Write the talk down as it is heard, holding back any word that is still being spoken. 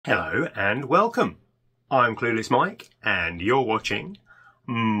Hello and welcome. I'm Cluless Mike and you're watching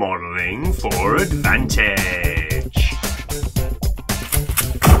Modelling for Advantage.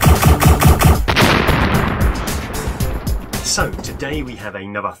 So today we have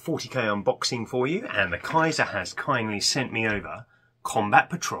another 40k unboxing for you, and the Kaiser has kindly sent me over Combat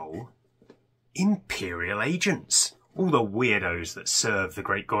Patrol Imperial Agents. All the weirdos that serve the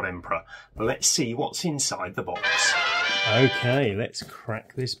Great God Emperor. Let's see what's inside the box. Okay, let's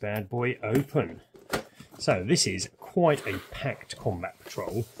crack this bad boy open. So this is quite a packed Combat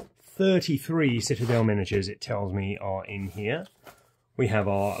Patrol. 33 Citadel miniatures, it tells me, are in here. We have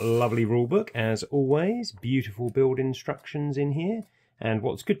our lovely rulebook, as always. Beautiful build instructions in here. And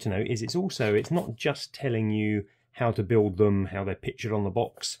what's good to know is it's not just telling you how to build them, how they're pictured on the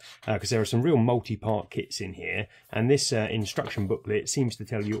box, because there are some real multi-part kits in here, and this instruction booklet seems to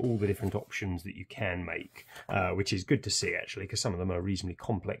tell you all the different options that you can make, which is good to see actually, because some of them are reasonably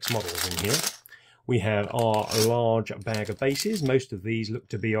complex models in here. We have our large bag of bases. Most of these look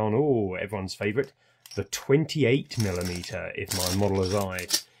to be on, everyone's favourite, the 28mm, if my modeller's eye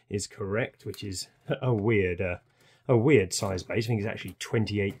is correct, which is a weird size base. I think it's actually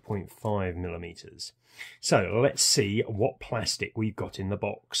 28.5mm. So let's see what plastic we've got in the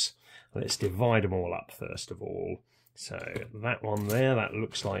box. Let's divide them all up first of all. So that one there, that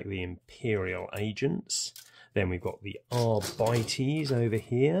looks like the Imperial Agents. Then we've got the Arbites over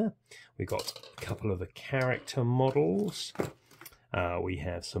here. We've got a couple of the character models. We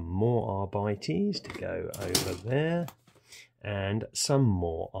have some more Arbites to go over there. And some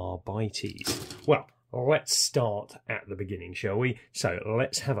more Arbites. Well, let's start at the beginning, shall we? So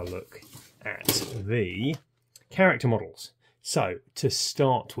let's have a look at the character models. So to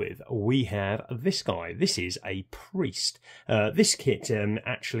start with, we have this guy. This is a priest. This kit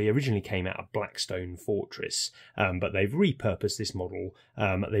actually originally came out of Blackstone Fortress, but they've repurposed this model.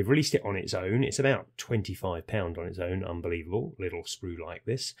 They've released it on its own. It's about £25 on its own. Unbelievable little sprue like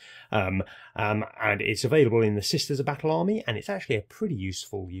this. And it's available in the Sisters of Battle Army, and it's actually a pretty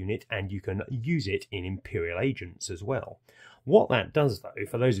useful unit, and you can use it in Imperial Agents as well. What that does, though,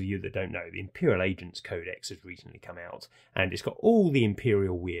 for those of you that don't know, the Imperial Agents Codex has recently come out, and it's got all the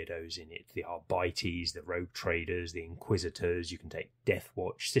Imperial weirdos in it. The Arbites, the Rogue Traders, the Inquisitors, you can take Death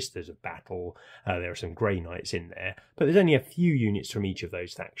Watch, Sisters of Battle, there are some Grey Knights in there, but there's only a few units from each of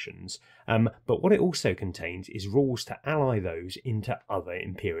those factions. But what it also contains is rules to ally those into other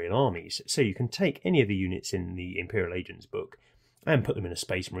Imperial armies. So you can take any of the units in the Imperial Agents book and put them in a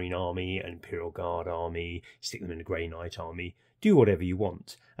Space Marine army, an Imperial Guard army, stick them in a Grey Knight army, do whatever you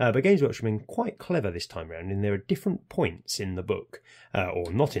want. But Games Workshop have been quite clever this time around, and there are different points in the book,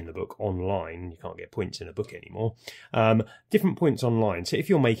 or not in the book, online. You can't get points in a book anymore. Different points online. So if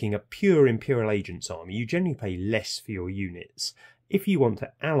you're making a pure Imperial Agents army, you generally pay less for your units. If you want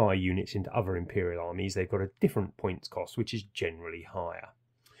to ally units into other Imperial armies, they've got a different points cost, which is generally higher.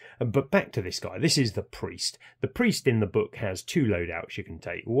 But back to this guy. This is the priest. The priest in the book has two loadouts you can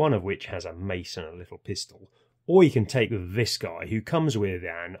take, one of which has a mace and a little pistol. Or you can take this guy, who comes with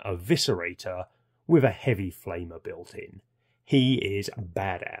an eviscerator with a heavy flamer built in. He is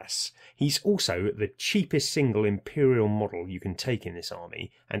badass. He's also the cheapest single Imperial model you can take in this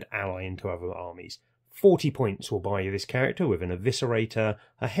army and ally into other armies. 40 points will buy you this character with an eviscerator,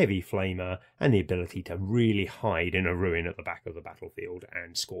 a heavy flamer, and the ability to really hide in a ruin at the back of the battlefield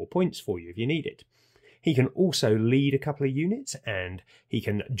and score points for you if you need it. He can also lead a couple of units, and he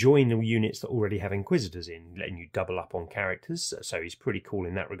can join the units that already have Inquisitors in, letting you double up on characters, so he's pretty cool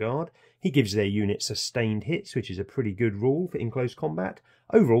in that regard. He gives their units sustained hits, which is a pretty good rule for in close combat.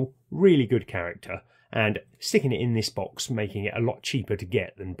 Overall, really good character. And sticking it in this box, making it a lot cheaper to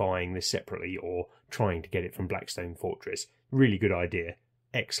get than buying this separately or trying to get it from Blackstone Fortress. Really good idea.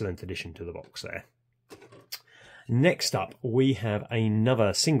 Excellent addition to the box there. Next up, we have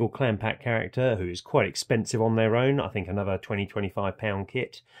another single clan pack character who is quite expensive on their own. I think another £20–25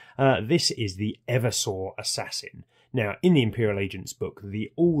 kit. This is the Eversaw Assassin. Now, in the Imperial Agents book,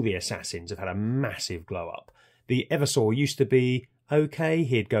 all the assassins have had a massive glow up. The Eversaw used to be okay.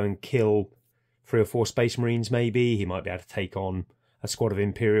 He'd go and kill 3 or 4 Space Marines maybe. He might be able to take on a squad of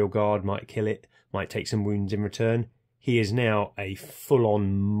Imperial Guard, might kill it, might take some wounds in return. He is now a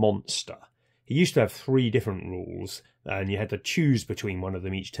full-on monster. He used to have 3 different rules, and you had to choose between one of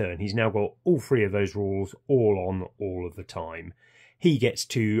them each turn. He's now got all 3 of those rules all on all of the time. He gets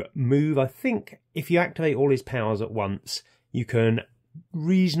to move, I think, if you activate all his powers at once, you can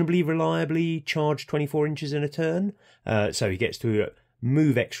reasonably reliably charge 24 inches in a turn. So he gets to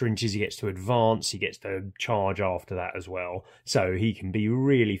move extra inches, he gets to advance, he gets to charge after that as well. So he can be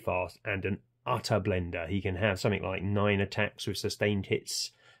really fast and an utter blender. He can have something like 9 attacks with sustained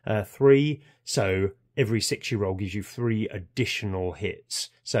hits 3. So every 6 you roll gives you 3 additional hits.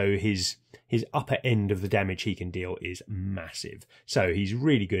 So his upper end of the damage he can deal is massive. So he's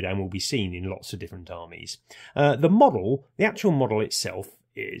really good and will be seen in lots of different armies. The actual model itself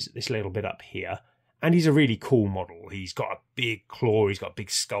is this little bit up here. And he's a really cool model. He's got a big claw, he's got a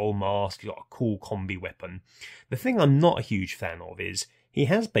big skull mask, he's got a cool combi weapon. The thing I'm not a huge fan of is he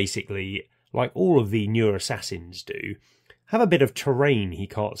has basically, like all of the newer assassins do, have a bit of terrain he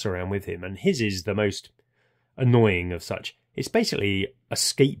carts around with him, and his is the most annoying of such. It's basically a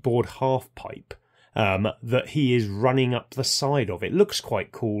skateboard half-pipe that he is running up the side of. It looks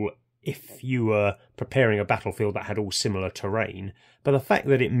quite cool if you were preparing a battlefield that had all similar terrain, but the fact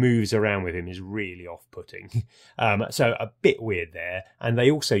that it moves around with him is really off-putting. So a bit weird there, and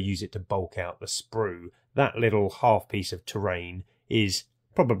they also use it to bulk out the sprue. That little half piece of terrain is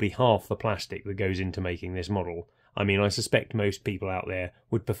probably half the plastic that goes into making this model. I mean, I suspect most people out there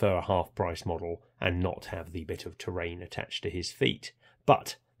would prefer a half-price model and not have the bit of terrain attached to his feet.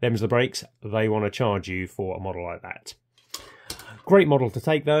 But them's the breaks. They want to charge you for a model like that. Great model to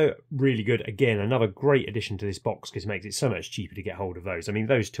take though, really good. Again, another great addition to this box because it makes it so much cheaper to get hold of those. I mean,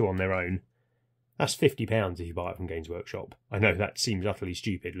 those two on their own, that's £50 if you buy it from Games Workshop. I know that seems utterly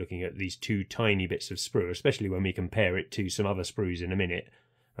stupid looking at these two tiny bits of sprue, especially when we compare it to some other sprues in a minute.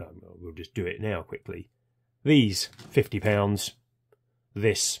 We'll just do it now quickly. These, £50.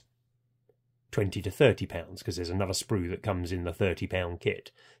 This, £20 to £30 because there's another sprue that comes in the £30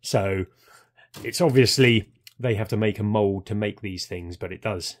 kit. So it's obviously they have to make a mould to make these things, but it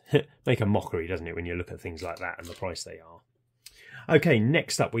does make a mockery, doesn't it, when you look at things like that and the price they are. Okay,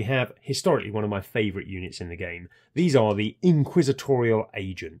 next up we have, historically, one of my favourite units in the game. These are the Inquisitorial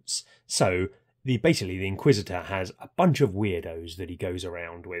Agents. So, basically the Inquisitor has a bunch of weirdos that he goes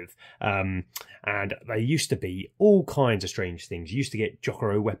around with. And they used to be all kinds of strange things. You used to get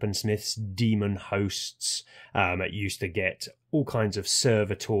Jokero weaponsmiths, demon hosts. It used to get all kinds of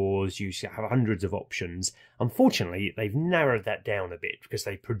servitors. You used to have hundreds of options. Unfortunately, they've narrowed that down a bit because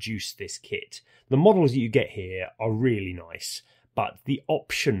they produced this kit. The models that you get here are really nice, but the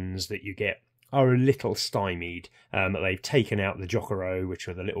options that you get are a little stymied. They've taken out the Jokero, which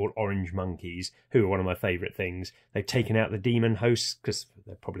are the little orange monkeys, who are one of my favourite things. They've taken out the demon hosts, because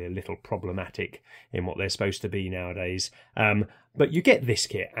they're probably a little problematic in what they're supposed to be nowadays. But you get this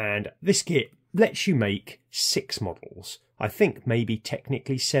kit, and this kit lets you make 6 models. I think maybe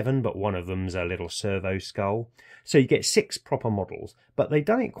technically 7, but one of them's a little servo skull. So you get 6 proper models, but they've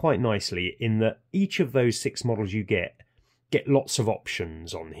done it quite nicely in that each of those 6 models you get lots of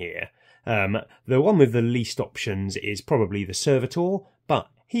options on here. The one with the least options is probably the Servitor, but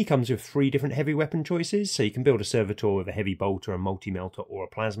he comes with 3 different heavy weapon choices, so you can build a Servitor with a heavy bolter, a multi-melter, or a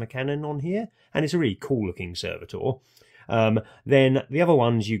plasma cannon on here, and it's a really cool-looking Servitor. Then the other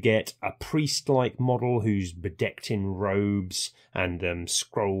ones, you get a priest-like model who's bedecked in robes and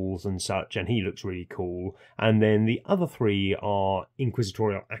scrolls and such, and he looks really cool. And then the other 3 are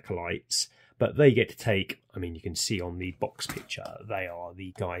Inquisitorial Acolytes, but they get to take, I mean, you can see on the box picture, they are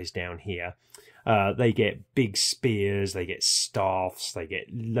the guys down here. They get big spears, they get staffs, they get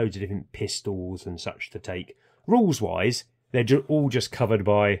loads of different pistols and such to take. Rules-wise, they're all just covered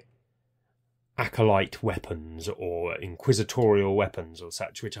by acolyte weapons or inquisitorial weapons or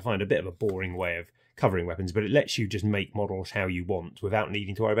such, which I find a bit of a boring way of covering weapons, but it lets you just make models how you want without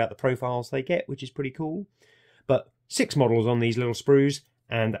needing to worry about the profiles they get, which is pretty cool. But 6 models on these little sprues,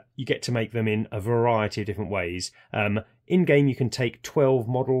 and you get to make them in a variety of different ways. In-game, you can take 12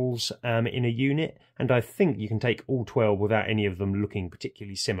 models in a unit, and I think you can take all 12 without any of them looking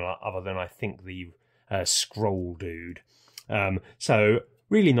particularly similar, other than, I think, the scroll dude. So,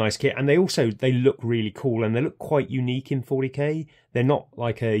 really nice kit, and they look really cool, and they look quite unique in 40k. They're not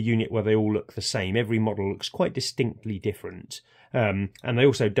like a unit where they all look the same. Every model looks quite distinctly different. And they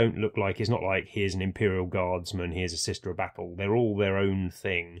also don't look like, it's not like here's an Imperial Guardsman, here's a Sister of Battle. They're all their own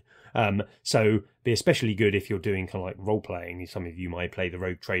thing. So be especially good if you're doing kind of like role-playing. Some of you might play the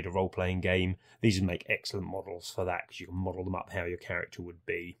Rogue Trader role-playing game. These would make excellent models for that, because you can model them up how your character would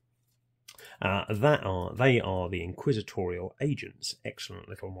be. They are the Inquisitorial Agents. Excellent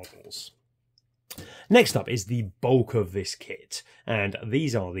little models. Next up is the bulk of this kit, and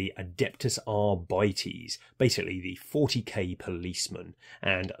these are the Adeptus Arbites, basically the 40k policemen.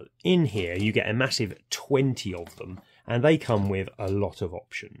 And in here you get a massive 20 of them, and they come with a lot of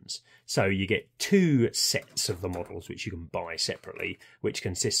options. So you get 2 sets of the models which you can buy separately, which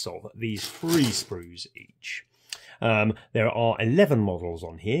consists of these 3 sprues each. There are 11 models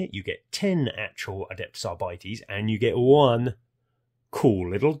on here. You get 10 actual Adeptus Arbites, and you get 1 cool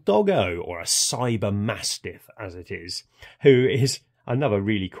little doggo, or a cyber mastiff as it is, who is Another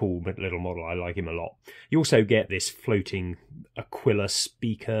really cool little model. I like him a lot. You also get this floating Aquila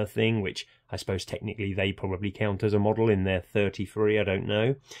speaker thing, which I suppose technically they probably count as a model in their 33, I don't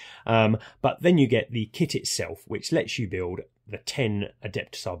know. But then you get the kit itself, which lets you build the 10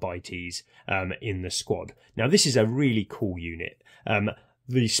 Adeptus Arbites in the squad. Now, this is a really cool unit.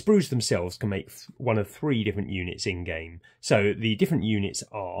 The sprues themselves can make one of 3 different units in-game. So the different units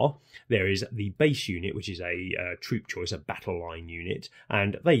are, there is the base unit, which is a troop choice, a battle line unit,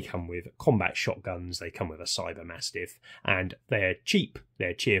 and they come with combat shotguns, they come with a Cyber Mastiff, and they're cheap,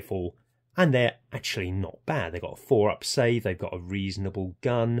 they're cheerful, and they're actually not bad. They've got a 4-up save, they've got a reasonable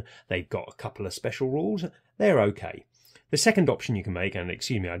gun, they've got a couple of special rules, they're okay. The second option you can make, and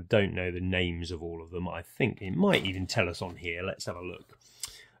excuse me, I don't know the names of all of them, I think it might even tell us on here, let's have a look.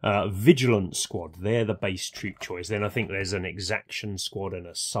 Vigilant Squad, they're the base troop choice. Then I think there's an Exaction Squad and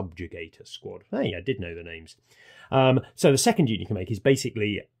a Subjugator Squad. Hey, I did know the names. So the second unit you can make is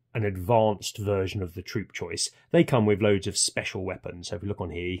basically an advanced version of the troop choice. They come with loads of special weapons. So if you look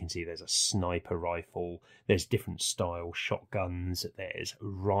on here, you can see there's a sniper rifle, there's different style shotguns, there's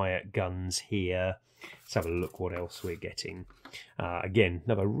riot guns here. Let's have a look what else we're getting. Again,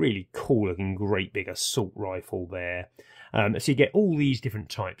 another really cool looking, great big assault rifle there. So you get all these different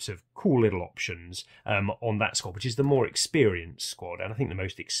types of cool little options on that squad, which is the more experienced squad, and I think the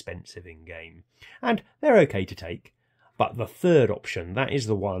most expensive in-game. And they're okay to take. But the third option, that is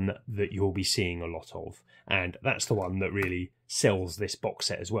the one that you'll be seeing a lot of. And that's the one that really sells this box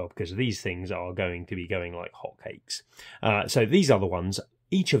set as well, because these things are going to be going like hotcakes. So these are the ones.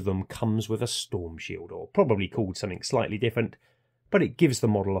 Each of them comes with a Storm Shield, or probably called something slightly different, but it gives the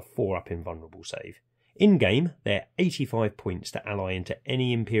model a 4-up invulnerable save. In-game, they're 85 points to ally into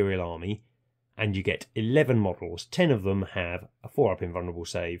any Imperial army, and you get 11 models. 10 of them have a 4-up invulnerable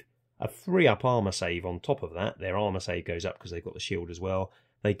save, a 3-up armour save on top of that. Their armour save goes up because they've got the shield as well.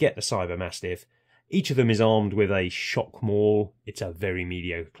 They get the Cyber Mastiff. Each of them is armed with a Shock Maul. It's a very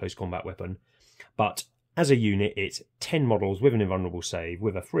mediocre close combat weapon. But as a unit, it's 10 models with an invulnerable save,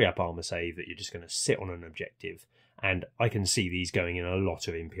 with a 3-up armour save that you're just going to sit on an objective. And I can see these going in a lot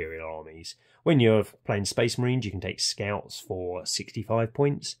of Imperial armies. When you're playing Space Marines, you can take Scouts for 65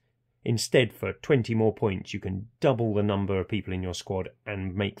 points. Instead, for 20 more points, you can double the number of people in your squad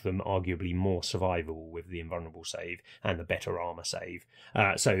and make them arguably more survivable with the invulnerable save and the better armour save.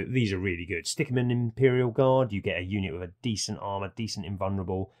 So these are really good. Stick them in Imperial Guard, you get a unit with a decent armour, decent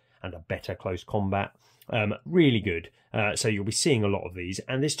invulnerable, and a better close combat. Really good. So you'll be seeing a lot of these,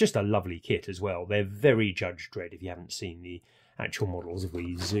 and it's just a lovely kit as well. They're very Judge Dredd if you haven't seen the actual models. If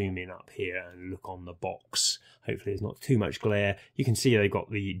we zoom in up here and look on the box, hopefully there's not too much glare, you can see they've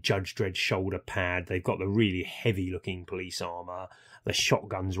got the Judge Dredd shoulder pad, they've got the really heavy looking police armour, the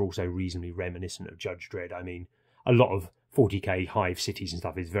shotguns are also reasonably reminiscent of Judge Dredd. I mean, a lot of 40k Hive cities and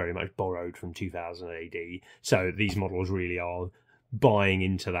stuff is very much borrowed from 2000 AD, so these models really are buying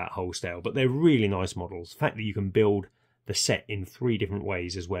into that whole style, but they're really nice models. The fact that you can build the set in 3 different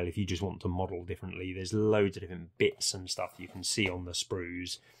ways as well if you just want to model differently. There's loads of different bits and stuff you can see on the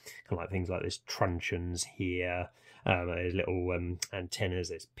sprues, kind of like things like there's truncheons here, there's little antennas,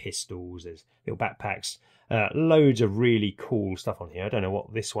 there's pistols, there's little backpacks, loads of really cool stuff on here. I don't know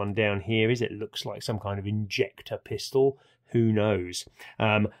what this one down here is. It looks like some kind of injector pistol. Who knows?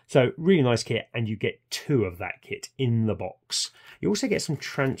 So really nice kit, and you get 2 of that kit in the box. You also get some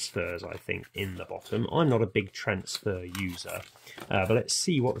transfers, I think, in the bottom. I'm not a big transfer user, but let's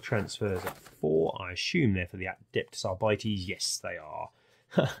see what the transfers are for. I assume they're for the Adeptus Arbites. Yes, they are.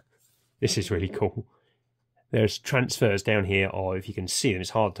 This is really cool. There's transfers down here, or if you can see them, it's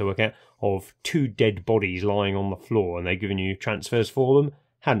hard to look at, of 2 dead bodies lying on the floor, and they're giving you transfers for them.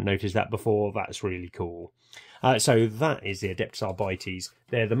 Hadn't noticed that before. That's really cool. So that is the Adeptus Arbites.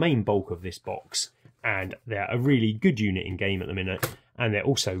 They're the main bulk of this box, and they're a really good unit in game at the minute, and they're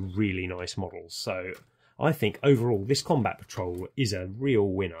also really nice models. So I think overall this combat patrol is a real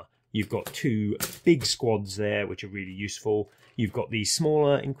winner. You've got 2 big squads there, which are really useful. You've got the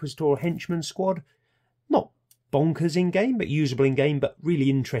smaller Inquisitor Henchman squad, not bonkers in game, but usable in game, but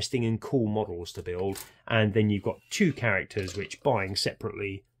really interesting and cool models to build. And then you've got 2 characters which, buying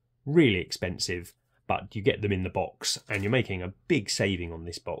separately, really expensive, but you get them in the box, and you're making a big saving on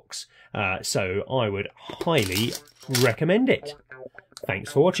this box. So I would highly recommend it.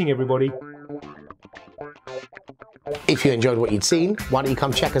 Thanks for watching, everybody. If you enjoyed what you'd seen, why don't you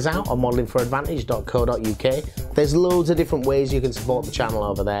come check us out on modelingforadvantage.co.uk. There's loads of different ways you can support the channel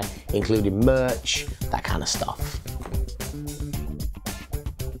over there, including merch, that kind of stuff.